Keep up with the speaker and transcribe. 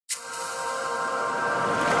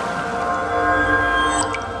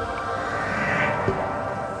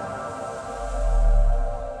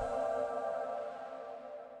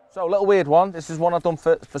So a little weird one. This is one I've done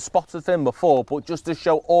for spotted fin before, but just to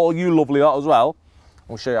show all you lovely lot as well,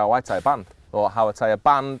 I'll show you how I tie a band, or how I tie a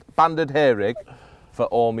banded hair rig for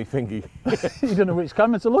all me thingy. You don't know which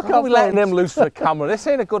camera to look at. Are we letting him loose for the camera? This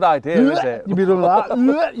ain't a good idea, is it? You'd be doing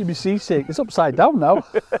that. You'd be seasick. It's upside down now.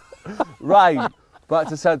 Right, back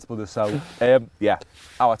to sensibleness. So, yeah,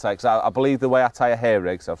 how I tie. Because I believe the way I tie a hair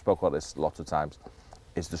rig, so I've spoken about this lots of times,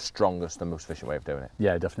 is the strongest and most efficient way of doing it.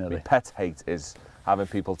 Yeah, definitely. My pet hate is having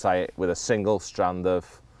people tie it with a single strand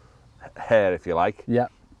of hair, if you like. Yeah.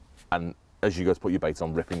 And as you go to put your bait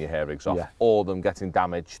on, ripping your hair rigs off, Yeah. or them getting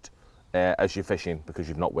damaged as you're fishing because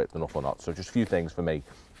you've not whipped enough or not. So just a few things for me,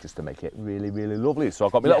 just to make it really, really lovely. So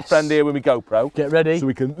I've got my little friend here with my GoPro. Get ready. So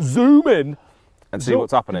we can zoom in and see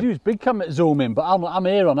what's happening. You use big camera to zoom in, but I'm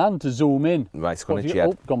here on hand to zoom in. Right, it's gone into your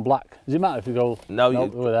head. Oh, gone black. Does it matter if you go? No,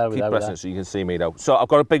 you keep pressing so you can see me though. So I've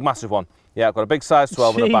got a big, massive one. Yeah, I've got a big size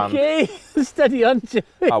 12 in a band. Cheeky. Steady on,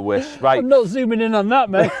 Jimmy. I wish. Right. I'm not zooming in on that,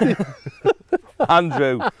 mate.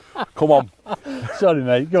 Andrew, come on. Sorry,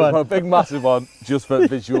 mate. Go on. I've got a big, massive one just for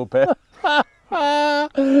visual bit.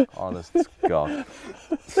 Honest to God.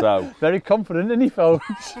 So very confident, isn't he,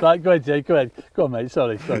 folks? Right, go ahead, Jay. Go ahead. Go on, mate.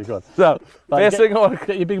 Sorry, go on. So Right, first thing I want to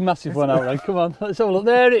get your big massive one out then. Come on, let's have a look.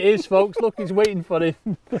 There it is, folks. Look, he's waiting for him.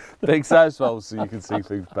 big size 12 so you can see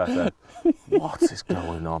things better. What is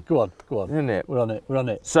going on? Go on, go on. Isn't it? We're on it. We're on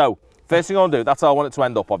it. So first thing I want to do, that's how I want it to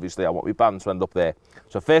end up. Obviously, I want my band to end up there.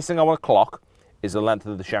 So first thing I want to clock is the length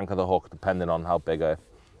of the shank of the hook, depending on how big a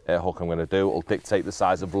hook I'm going to do. It'll dictate the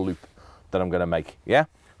size of the loop that I'm going to make. Yeah.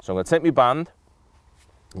 So I'm going to take my band.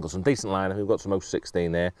 I've got some decent line. I think we've got some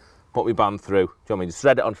 016 there. Put my band through. Do you know what I mean? Just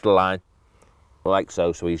thread it onto the line, like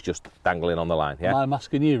so. So he's just dangling on the line. Yeah. Am I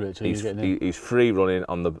masking you, Rich? He's free running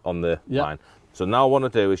on the line. So now what I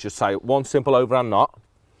want to do is just tie one simple overhand knot.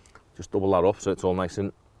 Just double that up so it's all nice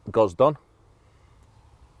and goes done.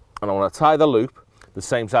 And I want to tie the loop the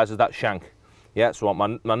same size as that shank. Yeah. So I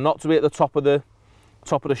want my knot to be at the top of the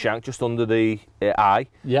shank, just under the eye.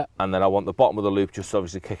 Yeah. And then I want the bottom of the loop just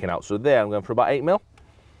obviously kicking out. So there I'm going for about 8 mil.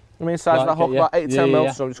 I mean, size of that hook, about 8 to 10 mil.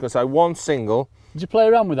 Yeah. So I'm just going to tie one single. Did you play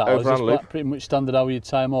around with that, or is this loop. pretty much standard how you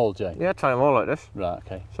tie them all, Jay? Yeah, tie them all like this. Right,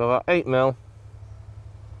 okay. So about 8 mil.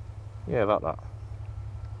 Yeah, about that.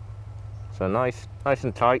 So nice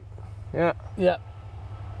and tight. Yeah. Yeah.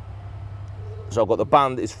 So I've got the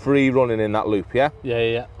band is free running in that loop, yeah?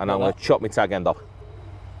 Yeah. And I'm going to chop my tag end off.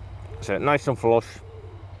 So nice and flush.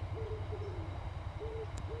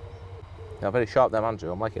 Yeah, very sharp them,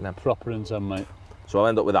 Andrew. I'm liking them. Proper in some, mate. So I'll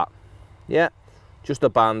end up with that. Yeah, just a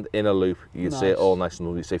band in a loop. You can see it all nice and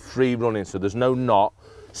lovely. You say free running, so there's no knot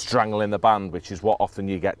strangling the band, which is what often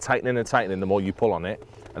you get. Tightening and tightening the more you pull on it,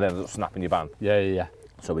 and then it's snapping your band. Yeah.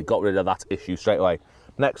 So we got rid of that issue straight away.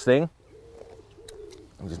 Next thing,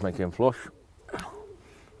 I'm just making him flush,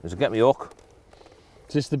 is to get me hook.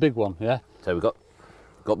 Is this the big one, yeah? So we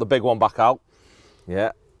got the big one back out,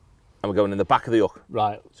 yeah, and we're going in the back of the hook.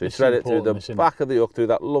 Right. So we thread it through the back of the hook, through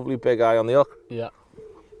that lovely big eye on the hook. Yeah.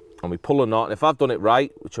 And we pull a knot, and if I've done it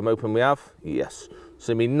right, which I'm hoping we have, yes.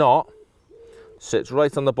 So my knot sits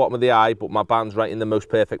right on the bottom of the eye, but my band's right in the most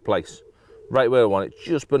perfect place. Right where I want it,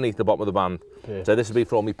 just beneath the bottom of the band. Perfect. So this will be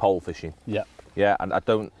for all my pole fishing. Yeah. Yeah, and I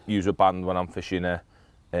don't use a band when I'm fishing a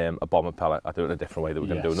bomber pellet. I do it in a different way that we're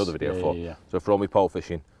going to do another video for. Yeah. So for all my pole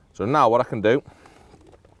fishing. So now what I can do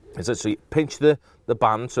is actually pinch the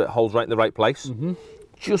band so it holds right in the right place.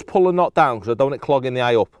 Just pull the knot down because I don't want it clogging the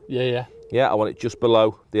eye up. Yeah, I want it just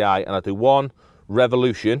below the eye, and I do one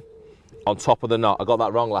revolution on top of the knot. I got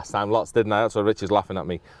that wrong last time, lots, didn't I? That's why Rich is laughing at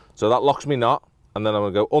me. So that locks me knot, and then I'm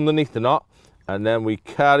going to go underneath the knot, and then we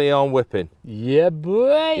carry on whipping. Yeah,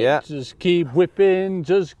 boy. Yeah. Just keep whipping,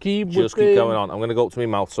 just keep whipping. Just keep going on. I'm going to go up to my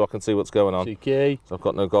mouth so I can see what's going on. Okay. So I've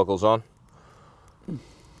got no goggles on.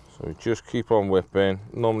 So we just keep on whipping,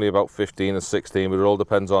 normally about 15 and 16, but it all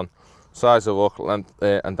depends on size of hook, length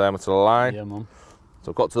and diameter of the line. Yeah, man.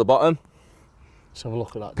 So I've got to the bottom. Let's have a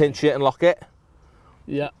look at that. Pinch it and lock it.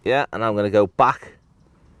 Yeah. Yeah, and I'm going to go back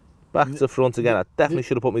to front again. I definitely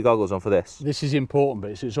should have put my goggles on for this. This is important,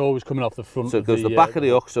 but it's always coming off the front. So it goes the back of the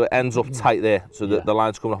hook, so it ends up tight there. So the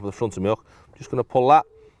line's coming off the front of my hook. I'm just going to pull that,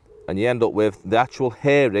 and you end up with the actual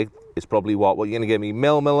hair rig is probably what you're going to give me,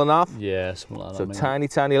 mil and a half? Yeah, something like that. So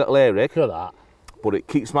tiny little hair rig. Look at that. But it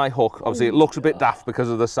keeps my hook. Obviously, it looks a bit daft because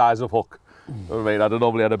of the size of hook. I mean, I'd have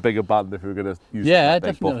normally had a bigger band if we were going to use it. Yeah,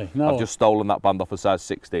 definitely. No. I've just stolen that band off a size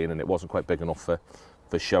 16 and it wasn't quite big enough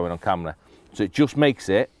for showing on camera. So it just makes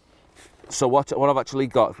it, so what I've actually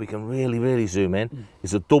got, if we can really zoom in,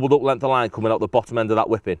 is a doubled up length of line coming out the bottom end of that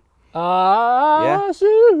whipping. Yeah?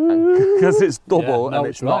 Because it's double and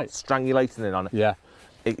it's not strangulating it on it. Yeah.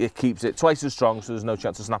 it keeps it twice as strong, so there's no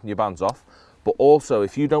chance of snapping your bands off. But also,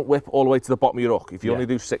 if you don't whip all the way to the bottom of your hook, if you only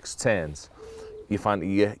do 6 turns, you find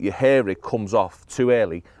that your hair rig comes off too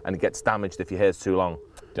early and it gets damaged if your hair's too long.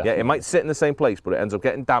 Definitely. Yeah, it might sit in the same place, but it ends up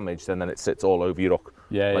getting damaged and then it sits all over your hook.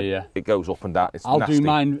 Yeah, yeah. It goes up and down. It's I'll nasty. do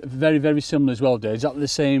mine very, very similar as well, Dave. Exactly the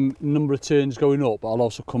same number of turns going up, but I'll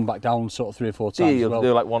also come back down sort of 3 or 4 times. Yeah, you'll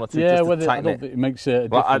do like 1 or 2 just to tighten it. It makes a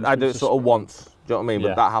difference. I do it sort of once. Do you know what I mean?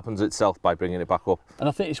 But that happens itself by bringing it back up. And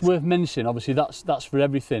I think it's worth mentioning, obviously, that's for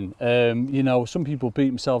everything. You know, some people beat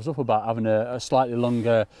themselves up about having a slightly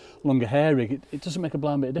longer hair rig. It doesn't make a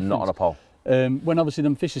blind bit of difference. Not on a pole. When obviously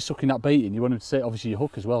them fish are sucking that bait in, you want them to sit obviously your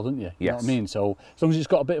hook as well, don't you? You know what I mean? So as long as it's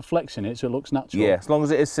got a bit of flex in it, so it looks natural. Yeah, as long as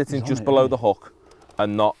it is sitting just below the hook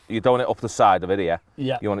and not, you don't want it up the side of it here.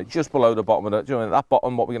 Yeah. You want it just below the bottom of it. Do you know that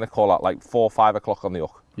bottom, what we're going to call that, like 4 or 5 o'clock on the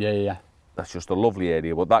hook? Yeah, yeah. That's just a lovely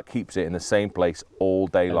area, but that keeps it in the same place all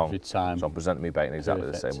day long. Every time. So I'm presenting me baiting exactly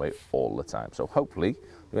the same way all the time. So hopefully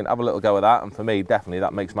you can have a little go at that, and for me, definitely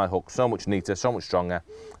that makes my hook so much neater, so much stronger,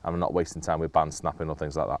 and I'm not wasting time with band snapping or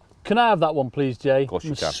things like that. Can I have that one, please, Jay? Of course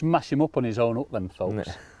you can. Smash him up on his own hook then, folks.